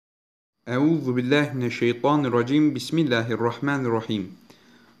Euzubillahimineşşeytanirracim. Bismillahirrahmanirrahim.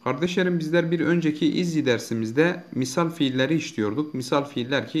 Kardeşlerim, bizler bir önceki izzi dersimizde misal fiilleri işliyorduk. Misal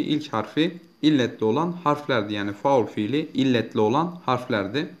fiiller ki ilk harfi illetli olan harflerdi. Yani faul fiili illetli olan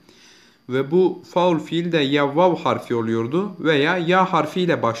harflerdi. Ve bu faul fiil de ya vav harfi oluyordu veya ya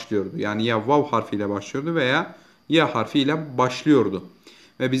harfiyle başlıyordu. Yani ya vav harfiyle başlıyordu veya ya harfiyle başlıyordu.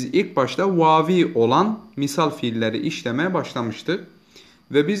 Ve biz ilk başta vavi olan misal fiilleri işlemeye başlamıştık.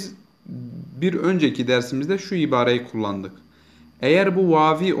 Ve biz bir önceki dersimizde şu ibareyi kullandık. Eğer bu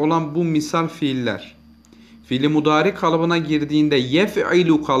vavi olan bu misal fiiller fiili mudari kalıbına girdiğinde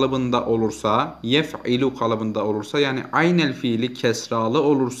yef'ilu kalıbında olursa yani aynel fiili kesralı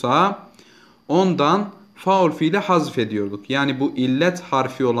olursa ondan faul fiili hazf ediyorduk. Yani bu illet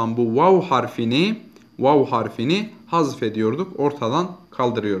harfi olan bu vav harfini hazf ediyorduk. Ortadan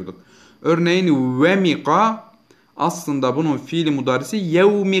kaldırıyorduk. Örneğin vemika aslında bunun fiili mudarisi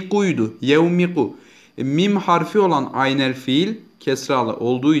yevmikuydu. Yevmiku. Mim harfi olan aynel fiil kesralı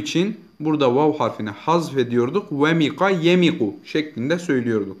olduğu için burada vav harfini hazf ediyorduk. Vemika yemiku şeklinde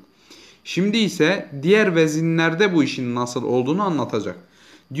söylüyorduk. Şimdi ise diğer vezinlerde bu işin nasıl olduğunu anlatacak.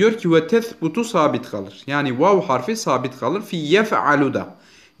 Diyor ki ve tethbutu sabit kalır. Yani vav harfi sabit kalır. Fi yef'aluda.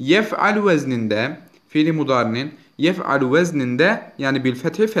 Yef'alu vezninde fiili mudarinin yef'alu vezninde yani bil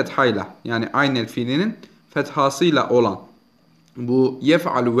fethi fethayla yani aynel fiilinin fethasıyla olan bu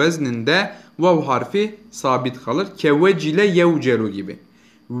yef'alu vezninde vav harfi sabit kalır. Kevecile yevcelu gibi.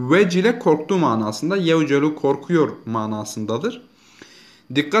 Vecile korktu manasında, yevcelu korkuyor manasındadır.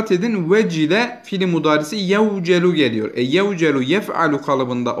 Dikkat edin, vecile fiili mudarisi yevcelu geliyor. Yevcelu yef'alu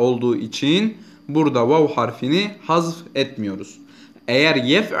kalıbında olduğu için burada vav harfini hazf etmiyoruz. Eğer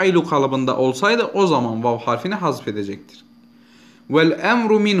yef'ilu kalıbında olsaydı o zaman vav harfini hazf edecektir. Vel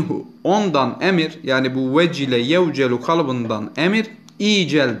emru minhu, ondan emir yani bu vecile yevcelu kalıbından emir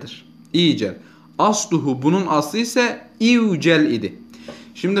iceldir. İcel. Asluhu, bunun aslı ise ivcel idi.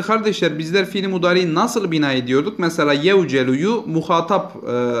 Şimdi kardeşler, bizler fiili mudariyi nasıl bina ediyorduk? Mesela yevceluyu muhatap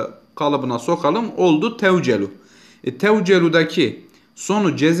kalıbına sokalım, oldu tevcelu. Tevceludaki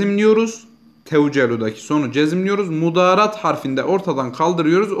sonu cezimliyoruz. Mudarat harfinde ortadan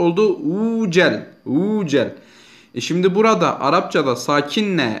kaldırıyoruz. Oldu ucel. Şimdi burada Arapçada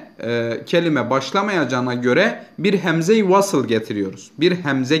sakinle kelime başlamayacağına göre bir hemze-i vasıl getiriyoruz. Bir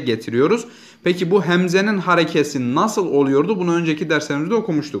hemze getiriyoruz. Peki bu hemzenin harekesi nasıl oluyordu? Bunu önceki derslerimizde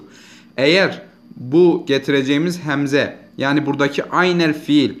okumuştuk. Eğer bu getireceğimiz hemze yani buradaki aynel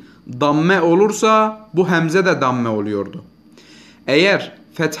fiil damme olursa bu hemze de damme oluyordu. Eğer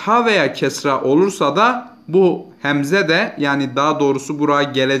fetha veya kesra olursa da bu hemze de yani daha doğrusu buraya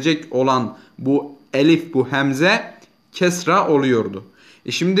gelecek olan bu elif, bu hemze kesra oluyordu.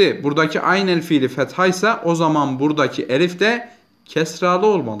 Şimdi buradaki aynel fiili fethaysa o zaman buradaki elif de kesralı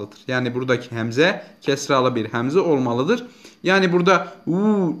olmalıdır. Yani buradaki hemze kesralı bir hemze olmalıdır. Yani burada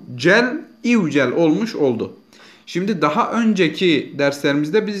ucel, ivcel olmuş oldu. Şimdi daha önceki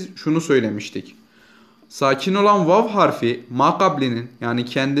derslerimizde biz şunu söylemiştik. Sakin olan vav harfi makablinin yani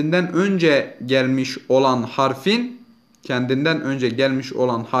kendinden önce gelmiş olan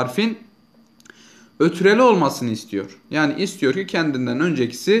harfin ötreli olmasını istiyor. Yani istiyor ki kendinden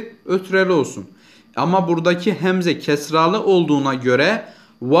öncekisi ötreli olsun. Ama buradaki hemze kesralı olduğuna göre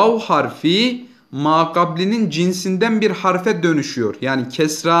vav harfi makablinin cinsinden bir harfe dönüşüyor. Yani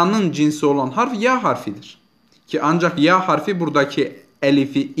kesranın cinsi olan harf ya harfidir. Ki ancak ya harfi buradaki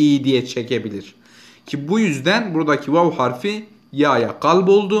elifi i diye çekebilir. Ki bu yüzden buradaki vav harfi ya'ya kalb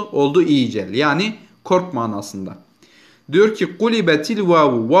oldu icel. Yani kork manasında. Diyor ki kulibetil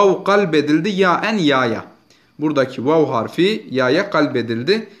vavu, vav kalbedildi yaen ya'ya. Buradaki vav harfi ya'ya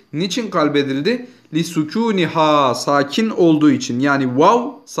kalbedildi. Niçin kalbedildi? Li sukuniha, sakin olduğu için. Yani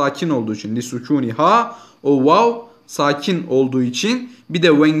vav sakin olduğu için. Li sukuniha, o vav sakin olduğu için. Bir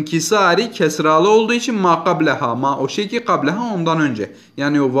de venkisari kesralı olduğu için ma kableha. O şey ki kableha ondan önce.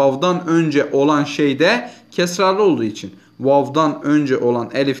 Yani o vav'dan önce olan şey de kesralı olduğu için. Vav'dan önce olan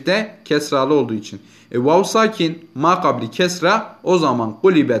elif de kesralı olduğu için. Vav sakin, ma kabli kesra, o zaman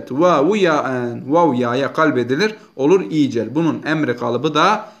kulibet vavu ya'en. Vav ya'ya kalbedilir, olur icel. Bunun emri kalıbı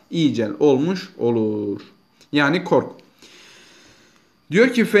da icel olmuş olur. Yani kork.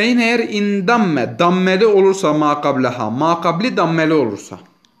 Diyor ki fein eğer indamme, dammeli olursa ma kableha, ma kabli dammeli olursa.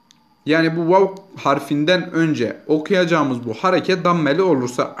 Yani bu vav harfinden önce okuyacağımız bu hareket dammeli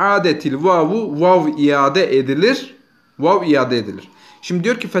olursa adetil vavu, vav iade edilir. Şimdi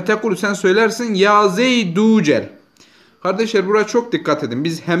diyor ki fetekul, sen söylersin ya zeyducel. Kardeşler buraya çok dikkat edin.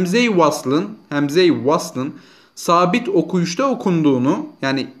 Biz hemze-i vaslın sabit okuyuşta okunduğunu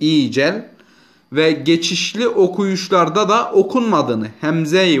yani icel ve geçişli okuyuşlarda da okunmadığını,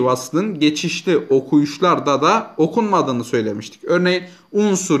 hemze-i vaslın geçişli okuyuşlarda da okunmadığını söylemiştik. Örneğin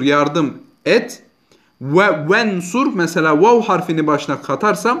unsur yardım et ve vensur, mesela vav harfini başına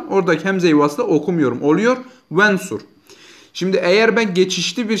katarsam oradaki hemze-i vaslı okumuyorum. Oluyor vensur. Şimdi eğer ben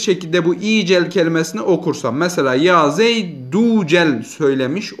geçişli bir şekilde bu icel kelimesini okursam, mesela ya zeyducel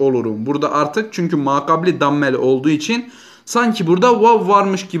söylemiş olurum. Burada artık çünkü makabli dammeli olduğu için sanki burada vav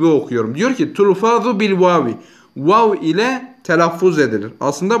varmış gibi okuyorum. Diyor ki tulfazu bil vavi. Vav ile telaffuz edilir.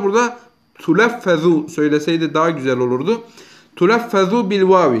 Aslında burada tuleffezu söyleseydi daha güzel olurdu. Tuleffezu bil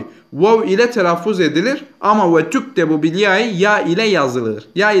vavi. Vav ile telaffuz edilir ama ve tüktebu bil ya'i, ya ile yazılır.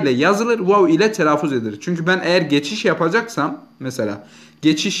 Ya ile yazılır, vav ile telaffuz edilir. Çünkü ben eğer geçiş yapacaksam, mesela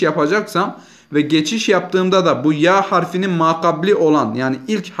geçiş yapacaksam ve geçiş yaptığımda da bu ya harfinin makabli olan, yani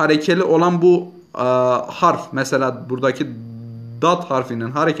ilk harekeli olan bu harf, mesela buradaki dat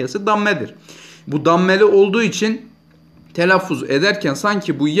harfinin harekesi dammedir. Bu dammeli olduğu için telaffuz ederken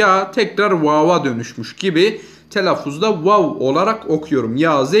sanki bu ya tekrar vava dönüşmüş gibi telaffuzda vav olarak okuyorum.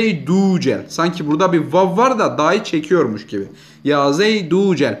 Ya zeyducel. Sanki burada bir vav var da dahi çekiyormuş gibi. Ya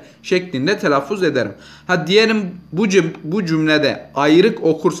zeyducel şeklinde telaffuz ederim. Ha diyelim bu cümlede ayrık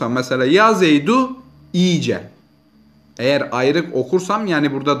okursam, mesela ya zeydu icel. Eğer ayrık okursam,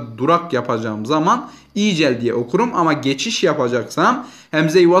 yani burada durak yapacağım zaman icel diye okurum ama geçiş yapacaksam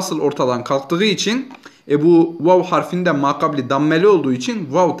hemze-i vasıl ortadan kalktığı için bu vav harfinde makabli dammeli olduğu için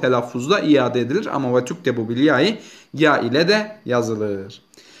vav telaffuzda iade edilir ama ve tüktebu bil ya'i, ya ile de yazılır.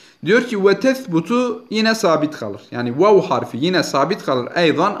 Diyor ki ve tethbutu, yine sabit kalır. Yani vav harfi yine sabit kalır.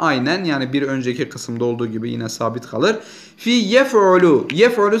 Eydan, aynen, yani bir önceki kısımda olduğu gibi yine sabit kalır. Fi yef'ulu,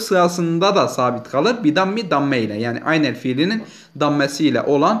 yef'ulu sırasında da sabit kalır. Bidammi damme ile, yani aynel fiilinin dammesiyle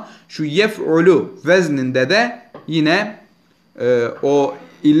olan şu yef'ulu vezninde de yine o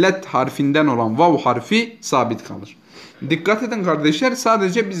illet harfinden olan vav harfi sabit kalır. Dikkat edin kardeşler,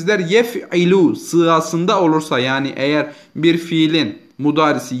 sadece bizler yef'ilu sırasında olursa, yani eğer bir fiilin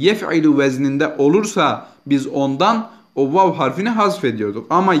mudarisi yef'ilu vezninde olursa biz ondan o vav harfini hazf ediyorduk.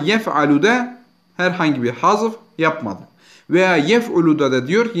 Ama yef'alu'da herhangi bir hazf yapmadık. Veya yef'ulu'da da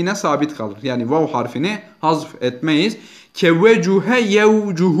diyor yine sabit kalır. Yani vav harfini hazf etmeyiz. Kevecuhe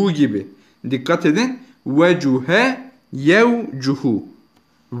yevcuhu gibi. Dikkat edin. Vecuhe yevcuhu.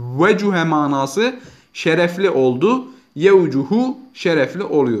 Vecuhe manası şerefli oldu. Yevcuhu şerefli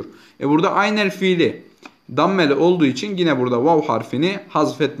oluyor. Burada aynel fiili dammeli olduğu için yine burada vav harfini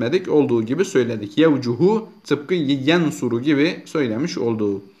hazfetmedik, olduğu gibi söyledik. Yevcuhu tıpkı yensuru gibi söylemiş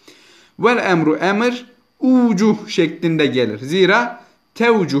olduğu. Vel emru, emir ucuh şeklinde gelir. Zira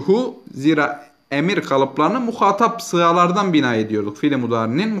tevcuhu, zira emir kalıplarını muhatap sıralardan bina ediyorduk. Fiil-i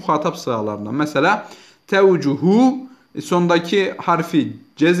mudari'nin muhatap sıralarından. Mesela tevcuhu sondaki harfi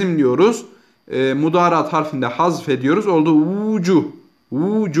cezimliyoruz. Mudarat harfinde hazf ediyoruz. Oldu ucuh.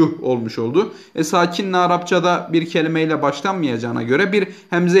 Vucuh olmuş oldu. Sakinle Arapçada bir kelimeyle başlanmayacağına göre bir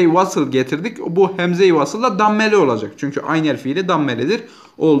hemze-i vasıl getirdik. Bu hemze-i vasıl da dammeli olacak. Çünkü aynel fiili dammelidir.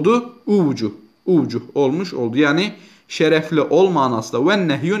 Oldu uvucuh. Uvucuh olmuş oldu. Yani şerefli ol manasında. Ve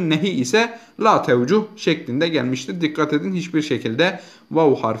nehyun, nehi ise la tevcuh şeklinde gelmiştir. Dikkat edin, hiçbir şekilde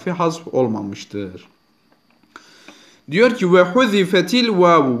vav harfi hazf olmamıştır. Diyor ki ve huzifetil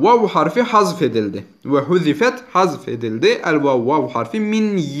vav, vav harfi hazf edildi. Ve huzifet hazf edildi. El vav harfi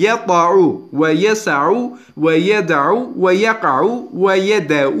min yata'u ve yesa'u ve yeda'u ve yaka'u ve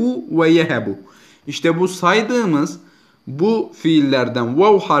yeda'u ve yehebu. İşte bu saydığımız bu fiillerden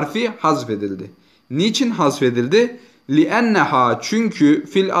vav harfi hazf edildi. Niçin hazf edildi? Li'enneha, çünkü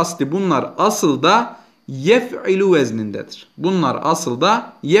fil asli bunlar asılda yef'ilu veznindedir. Bunlar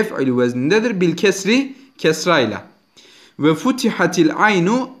asılda yef'ilu veznindedir. Bil kesri, kesrayla. Ve futihatil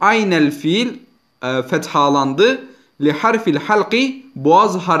aynu, aynel fiil fethalandı. Li harfil halqi,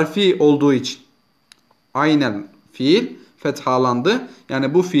 boğaz harfi olduğu için. Aynel fiil fethalandı.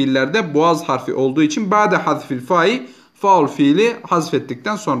 Yani bu fiillerde boğaz harfi olduğu için ba'de hazfil fa'i, faul fiili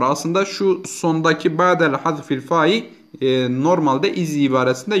hazfettikten sonra, aslında şu sondaki ba'del hazfil fa'i normalde izzi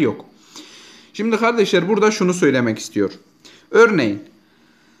ibaresinde yok. Şimdi kardeşler burada şunu söylemek istiyor. Örneğin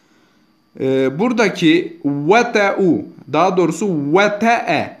buradaki veta'u, daha doğrusu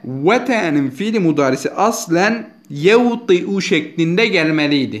veta'e, veta'nın fiili mudarisi aslen yevti'u şeklinde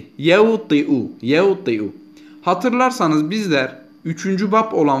gelmeliydi. Yevti'u. Hatırlarsanız bizler 3.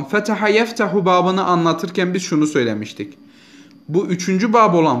 bab olan fetaha yeftehu babını anlatırken biz şunu söylemiştik. Bu 3.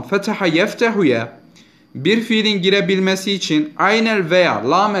 bab olan fetaha yeftehu'ya bir fiilin girebilmesi için aynel veya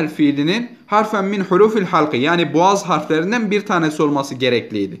lamel fiilinin harfen min hurufil halqi, yani boğaz harflerinden bir tanesi olması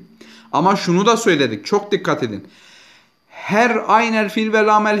gerekliydi. Ama şunu da söyledik, çok dikkat edin. Her aynel fiil ve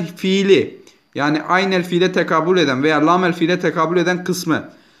lamel fiili yani aynel fiile tekabül eden veya lamel fiile tekabül eden kısmı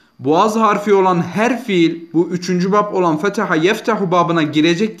boğaz harfi olan her fiil bu 3. bab olan fetaha yeftahu babına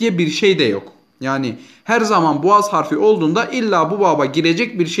girecek diye bir şey de yok. Yani her zaman boğaz harfi olduğunda illa bu baba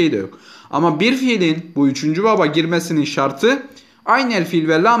girecek bir şey de yok. Ama bir fiilin bu 3. baba girmesinin şartı aynel fiil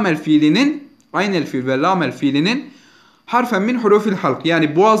ve lamel fiilinin harfen min hurufil halk,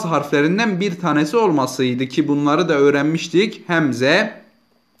 yani boğaz harflerinden bir tanesi olmasıydı ki bunları da öğrenmiştik. Hemze,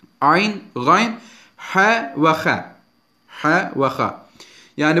 ayn, gayn, ha ve ha. Ha ve ha.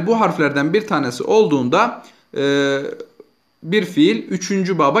 Yani bu harflerden bir tanesi olduğunda bir fiil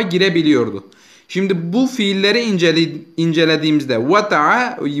 3. baba girebiliyordu. Şimdi bu fiilleri incelediğimizde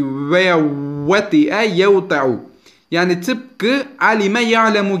vata'a veya vati'a yevta'u, yani tıpkı alime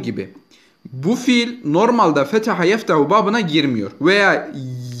ya'lemu gibi. Bu fiil normalde fetaha yeftahu babına girmiyor. Veya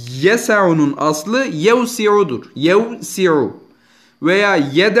yesa'unun aslı yevsi'udur. Yevsi'u. Veya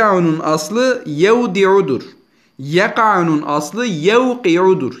yeda'unun aslı yevdi'udur. Yaka'unun aslı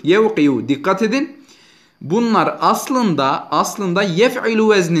yevqi'udur. Yevqi'u. Dikkat edin. Bunlar aslında yef'ilu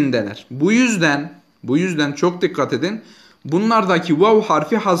veznindeler. Bu yüzden çok dikkat edin. Bunlardaki vav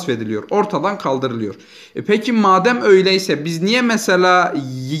harfi hazfediliyor. Ortadan kaldırılıyor. Peki madem öyleyse biz niye mesela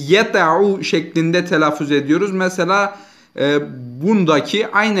yeta'u şeklinde telaffuz ediyoruz? Mesela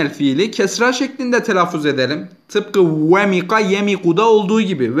bundaki aynel fiili kesra şeklinde telaffuz edelim. Tıpkı vemika yemikuda olduğu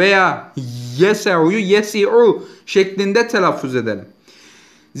gibi veya yesa'u'yu yesi'u şeklinde telaffuz edelim.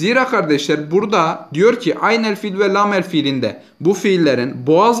 Zira kardeşler burada diyor ki aynel fiil ve lamel fiilinde bu fiillerin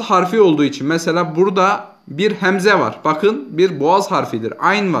boğaz harfi olduğu için mesela burada bir hemze var. Bakın bir boğaz harfidir.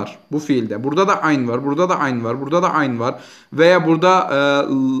 Ayn var bu fiilde. Burada da ayn var. Burada da ayn var. Burada da ayn var. Veya burada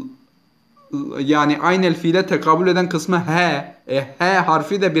yani aynel fiile tekabül eden kısmı he. He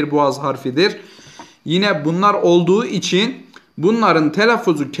harfi de bir boğaz harfidir. Yine bunlar olduğu için bunların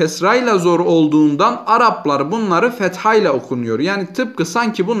telaffuzu kesrayla zor olduğundan Araplar bunları fethayla okunuyor. Yani tıpkı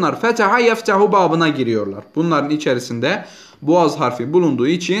sanki bunlar fetaha yeftahu babına giriyorlar. Bunların içerisinde boğaz harfi bulunduğu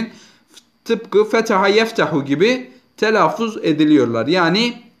için tıpkı fetaha yeftahu gibi telaffuz ediliyorlar.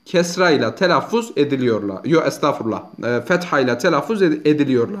 Yani kesrayla telaffuz ediliyorlar. Yok estağfurullah. Fethayla telaffuz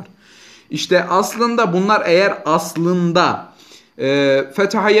ediliyorlar. İşte aslında bunlar eğer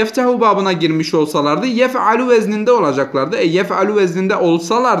fetaha yeftahu babına girmiş olsalardı yef'alu vezninde olacaklardı. Yef'alu vezninde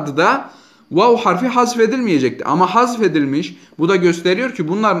olsalardı da vav harfi hazfedilmeyecekti. Ama hazfedilmiş. Bu da gösteriyor ki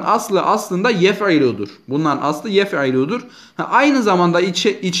bunların aslı aslında yef'iludur. Bunların aslı yef'iludur. Aynı zamanda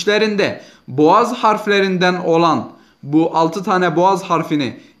içlerinde boğaz harflerinden olan bu 6 tane boğaz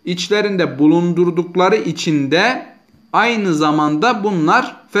harfini içlerinde bulundurdukları için de aynı zamanda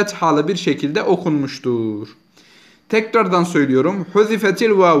bunlar fethalı bir şekilde okunmuştur. Tekrardan söylüyorum.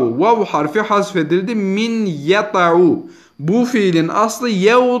 Huzifetil vavu. Vav harfi hazfedildi. Min yata'u. Bu fiilin aslı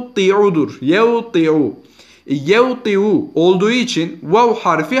yevti'udur. Yevti'u. Yevti'u olduğu için vav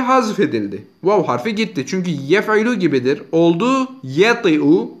harfi hazfedildi. Vav harfi gitti. Çünkü yef'ilu gibidir. Oldu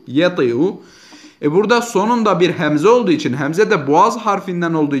yeti'u. Yeti'u. Burada sonunda bir hemze olduğu için, hemze de boğaz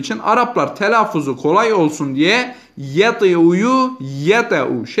harfinden olduğu için Araplar telaffuzu kolay olsun diye yeti'u'yu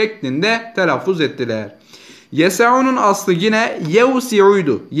yeta'u şeklinde telaffuz ettiler. Yesa'unun aslı yine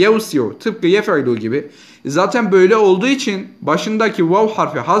yevsi'uydu. Yevsi'u. Tıpkı yef'ilu gibi. Zaten böyle olduğu için başındaki vav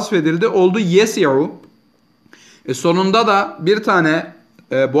harfi hazfedildi. Oldu yesi'u. Sonunda da bir tane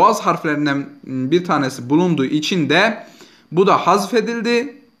boğaz harflerinden bir tanesi bulunduğu için de bu da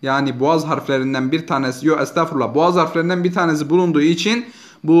hazfedildi. Yani boğaz harflerinden bir tanesi, yok estağfurullah, boğaz harflerinden bir tanesi bulunduğu için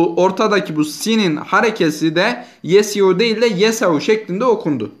bu ortadaki bu sinin harekesi de yesi'u değil de yesa'u şeklinde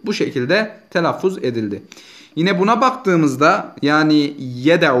okundu. Bu şekilde telaffuz edildi. Yine buna baktığımızda yani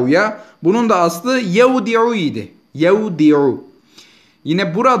yeda'u'ya bunun da aslı yevdi'u idi. Yevdi'u.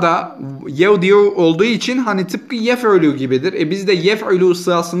 Yine burada yevdi'u olduğu için hani tıpkı yef'ulu gibidir. Bizde yef'ulu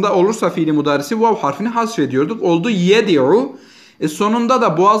sırasında olursa fiili mudarisi vav harfini hasfediyorduk. Oldu yedi'u. Sonunda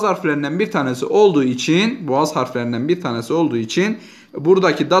da boğaz harflerinden bir tanesi olduğu için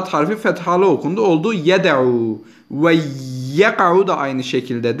buradaki dat harfi fethalı okundu. Oldu yed'u. Ve yek'u da aynı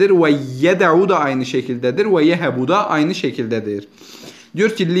şekildedir. Ve yed'u da aynı şekildedir. Ve yehebu da aynı şekildedir. Diyor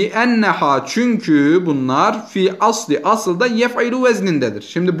ki li enneha, çünkü bunlar fi asılda yef'ilu veznindedir.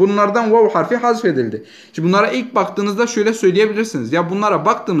 Şimdi bunlardan vav harfi hazfedildi. Şimdi bunlara ilk baktığınızda şöyle söyleyebilirsiniz. Ya bunlara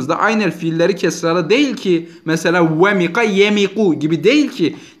baktığımızda aynel fiilleri kesralı değil ki. Mesela vemika yemiku gibi değil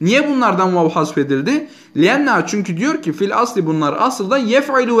ki. Niye bunlardan vav hazfedildi? Lienneha, çünkü diyor ki fil asli bunlar asılda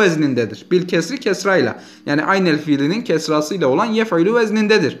yef'ilu veznindedir. Bil kesri kesrayla. Yani aynel fiilinin kesrasıyla olan yef'ilu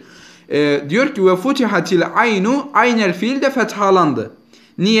veznindedir. Diyor ki ve futihatil aynu, aynel fiil de fethalandı.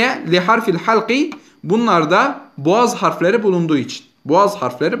 Niye? Li harfil halqi, bunlarda boğaz harfleri bulunduğu için. Boğaz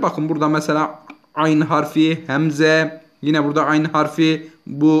harfleri, bakın burada mesela ayn harfi, hemze, yine burada ayn harfi,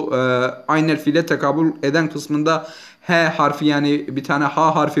 bu aynel fiile tekabül eden kısmında H harfi, yani bir tane H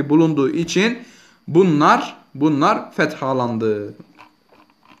harfi bulunduğu için bunlar fethalandı.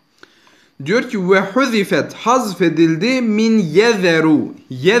 Diyor ki ve huzifet, hazfedildi, min yezeru.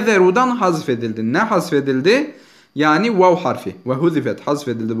 Yezeru'dan hazfedildi. Ne hazfedildi? Yani vav harfi. Ve huzifet,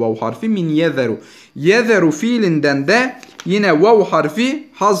 hazfedildi vav harfi, min yezeru. Yezeru fiilinden de yine vav harfi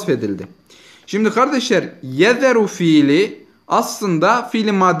hazfedildi. Şimdi kardeşler, yezeru fiili aslında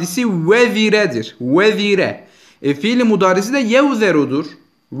fiili madisi veziredir. Vezire. Fiili mudarisi de yevzerudur.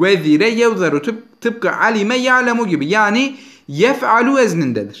 Vezire yevzeru, tıpkı alime ya'lemu gibi. Yani yef'alu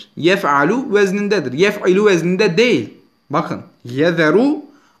veznindedir. Yef'alu veznindedir. Yef'ilu vezninde değil. Bakın. Yezeru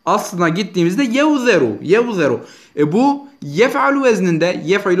aslına gittiğimizde yevzeru. Yevzeru. Bu yef'alu vezninde,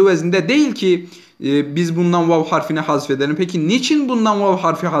 yef'ilu vezninde değil ki biz bundan vav harfini hazfedelim. Peki niçin bundan vav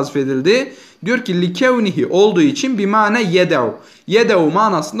harfi hazfedildi? Diyor ki likevnihi, olduğu için, bimane yedev. Yedev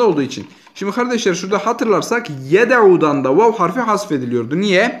manasında olduğu için. Şimdi kardeşler şurada hatırlarsak yedev'dan da vav harfi hazfediliyordu.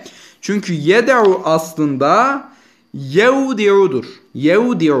 Niye? Çünkü yedev aslında yevdi'udur.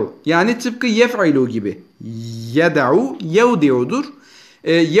 Yevdi'u. Yani tıpkı yef'ilu gibi. Yed'u yevdi'udur.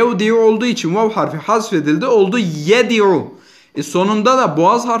 Yevdi'u olduğu için vav harfi hazfedildi. Oldu yedi'u. Sonunda da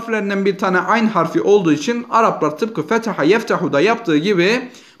boğaz harflerinden bir tane ayn harfi olduğu için Araplar tıpkı fetha yeftahu'da yaptığı gibi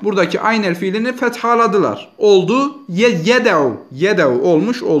buradaki aynel fiilini fethaladılar. Oldu yed'u. Yed'u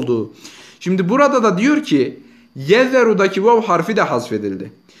olmuş oldu. Şimdi burada da diyor ki yezeru'daki vav harfi de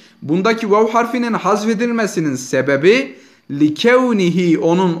hazfedildi. Bundaki vav harfinin hazfedilmesinin sebebi likevnihi,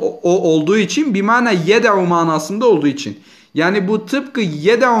 onun o olduğu için, bimane yed'u manasında olduğu için. Yani bu tıpkı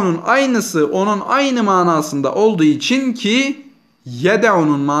yed'u'nun aynısı, onun aynı manasında olduğu için ki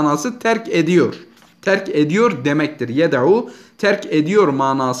yed'u'nun manası terk ediyor. Terk ediyor demektir. Yed'u terk ediyor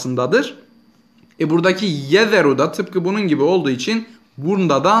manasındadır. Buradaki yezeru da tıpkı bunun gibi olduğu için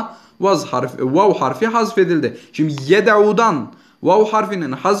bunda da vav harfi hazfedildi. Şimdi yed'u'dan vav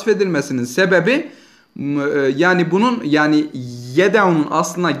harfinin hazfedilmesinin sebebi yani bunun, yani yed'u'nun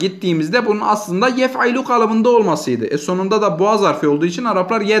aslına gittiğimizde bunun aslında yef'ilu kalıbında olmasıydı. Sonunda da boğaz harfi olduğu için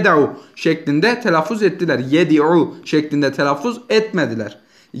Araplar yed'u şeklinde telaffuz ettiler. Yedi'u şeklinde telaffuz etmediler.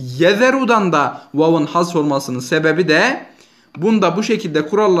 Yezeru'dan da vav'ın hazf olmasının sebebi de bunda bu şekilde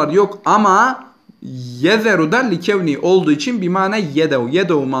kurallar yok ama yezeru'da likevni olduğu için bimane yed'u.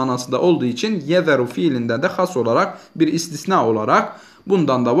 Yed'u manasında olduğu için yezeru fiilinden de has olarak bir istisna olarak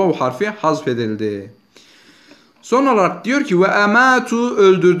bundan da vav harfi hazfedildi. Son olarak diyor ki ve ematu,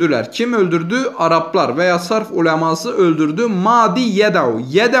 öldürdüler. Kim öldürdü? Araplar veya sarf uleması öldürdü. Madi yed'u.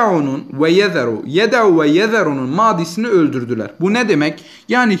 Yed'u'nun ve yezeru. Yed'u ve yezeru'nun madisini öldürdüler. Bu ne demek?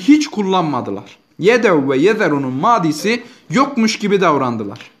 Yani hiç kullanmadılar. Yed'u ve yezeru'nun madisi yokmuş gibi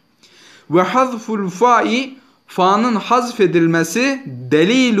davrandılar. Ve hazful fa'i, fa'nın hazfedilmesi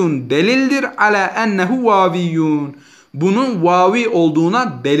delilun, delildir, ala ennehu vaviyyun. Bunun vavi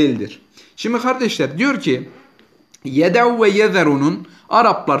olduğuna delildir. Şimdi kardeşler diyor ki yedev ve yezeru'nun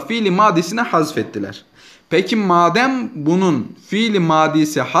Araplar fiili madisine hazfettiler. Peki madem bunun fiili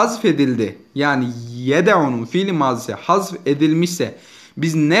madisi hazfedildi, yani yedev'un fiili madisi hazfedilmişse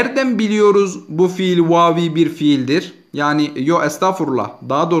biz nereden biliyoruz bu fiil vavi bir fiildir? Yani estağfurullah,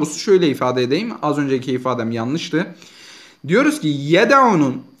 daha doğrusu şöyle ifade edeyim, az önceki ifadem yanlıştı. Diyoruz ki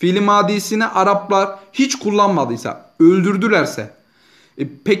yed'u'nun fiili madisini Araplar hiç kullanmadıysa, öldürdülerse,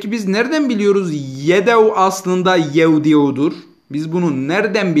 peki biz nereden biliyoruz yed'u aslında yevdi'udur? Biz bunu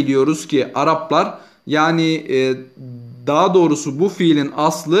nereden biliyoruz ki Araplar, yani daha doğrusu bu fiilin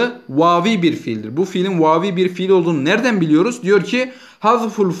aslı vavi bir fiildir. Bu fiilin vavi bir fiil olduğunu nereden biliyoruz? Diyor ki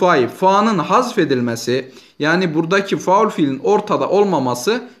hazful fa'i, fa'nın hazfedilmesi, yani buradaki faul fiilin ortada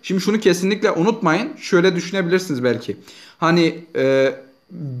olmaması. Şimdi şunu kesinlikle unutmayın. Şöyle düşünebilirsiniz belki. Hani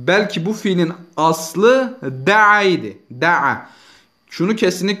belki bu fiilin aslı da'aydı. Da'a. Şunu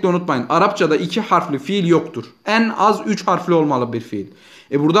kesinlikle unutmayın. Arapçada 2 harfli fiil yoktur. En az 3 harfli olmalı bir fiil.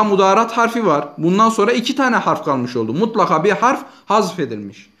 Burada mudarat harfi var. Bundan sonra 2 tane harf kalmış oldu. Mutlaka bir harf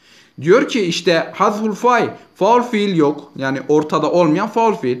hazfedilmiş. Diyor ki işte hazful fa'i, faul fiil yok. Yani ortada olmayan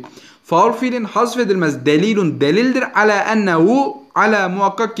faul fiil. Faul fiilin hazfedilmez delilun, delildir, ala ennehu, ala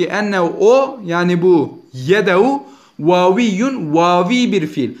muhakkak ki ennehu, o yani bu yed'u vaviyyun, vavi bir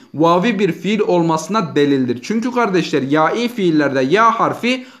fiil. Vavi bir fiil olmasına delildir. Çünkü kardeşler ya'i fiillerde ya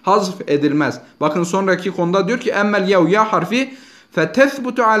harfi hazf edilmez. Bakın sonraki konuda diyor ki emmel ya harfi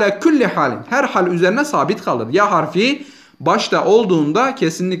fetethbutu ala kulli halin. Her hal üzerine sabit kalır. Ya harfi başta olduğunda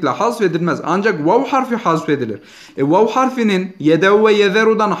kesinlikle hazfedilmez. Ancak vav harfi hazfedilir. Vav harfinin yedev ve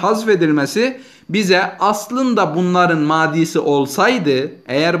yezerudan hazfedilmesi bize aslında bunların madisi olsaydı,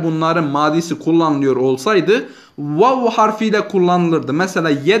 eğer bunların madisi kullanılıyor olsaydı vav harfiyle kullanılırdı. Mesela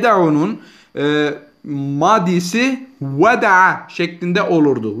yed'unun madisi veda'a şeklinde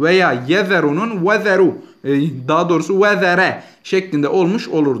olurdu. Veya yezerunun vezeru, daha doğrusu vezere şeklinde olmuş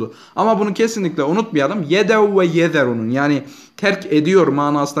olurdu. Ama bunu kesinlikle unutmayalım. Yedev ve yezerunun, yani terk ediyor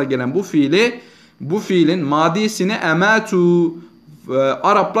manasına gelen bu fiilin madisini ematu,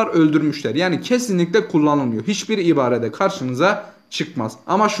 Araplar öldürmüşler. Yani kesinlikle kullanılmıyor. Hiçbir ibarede karşınıza çıkmaz.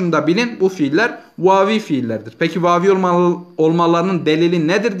 Ama şunu da bilin, bu fiiller vavi fiillerdir. Peki vavi olmalarının delili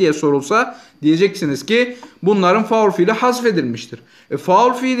nedir diye sorulsa diyeceksiniz ki bunların faul fiili hazfedilmiştir.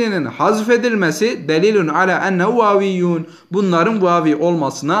 Faul fiilinin hazfedilmesi delilun ala ennehu vaviyyun. Bunların vavi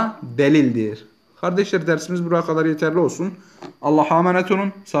olmasına delildir. Kardeşler, dersimiz buraya kadar yeterli olsun. Allah'a emanet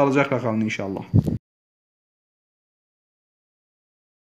olun. Sağlıcakla kalın inşallah.